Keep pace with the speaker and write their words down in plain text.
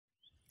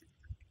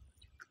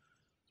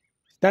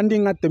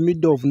standing at the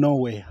middle of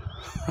nowhere,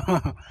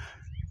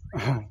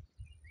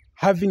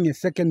 having a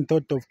second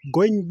thought of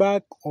going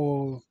back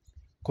or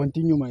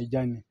continue my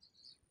journey.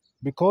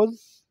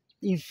 Because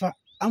if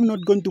I'm not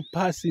going to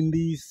pass in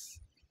this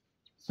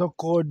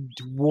so-called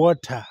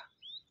water,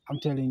 I'm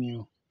telling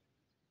you,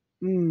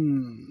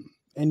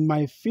 and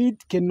my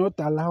feet cannot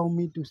allow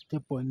me to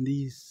step on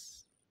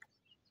this.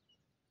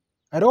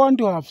 I don't want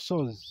to have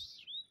sores.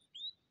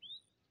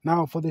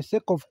 Now, for the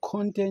sake of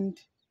content,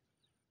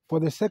 for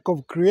the sake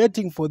of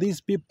creating for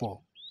these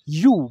people,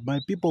 you,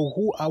 my people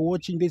who are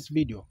watching this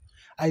video,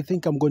 I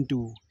think I'm going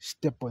to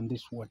step on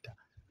this water.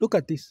 Look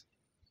at this.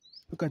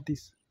 Look at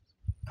this.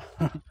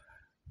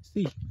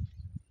 See.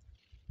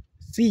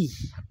 See.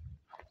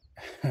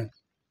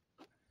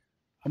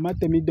 I'm at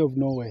the middle of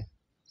nowhere.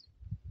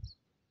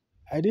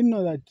 I didn't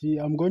know that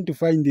I'm going to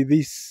find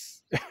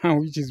this,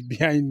 which is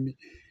behind me.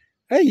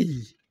 Hey.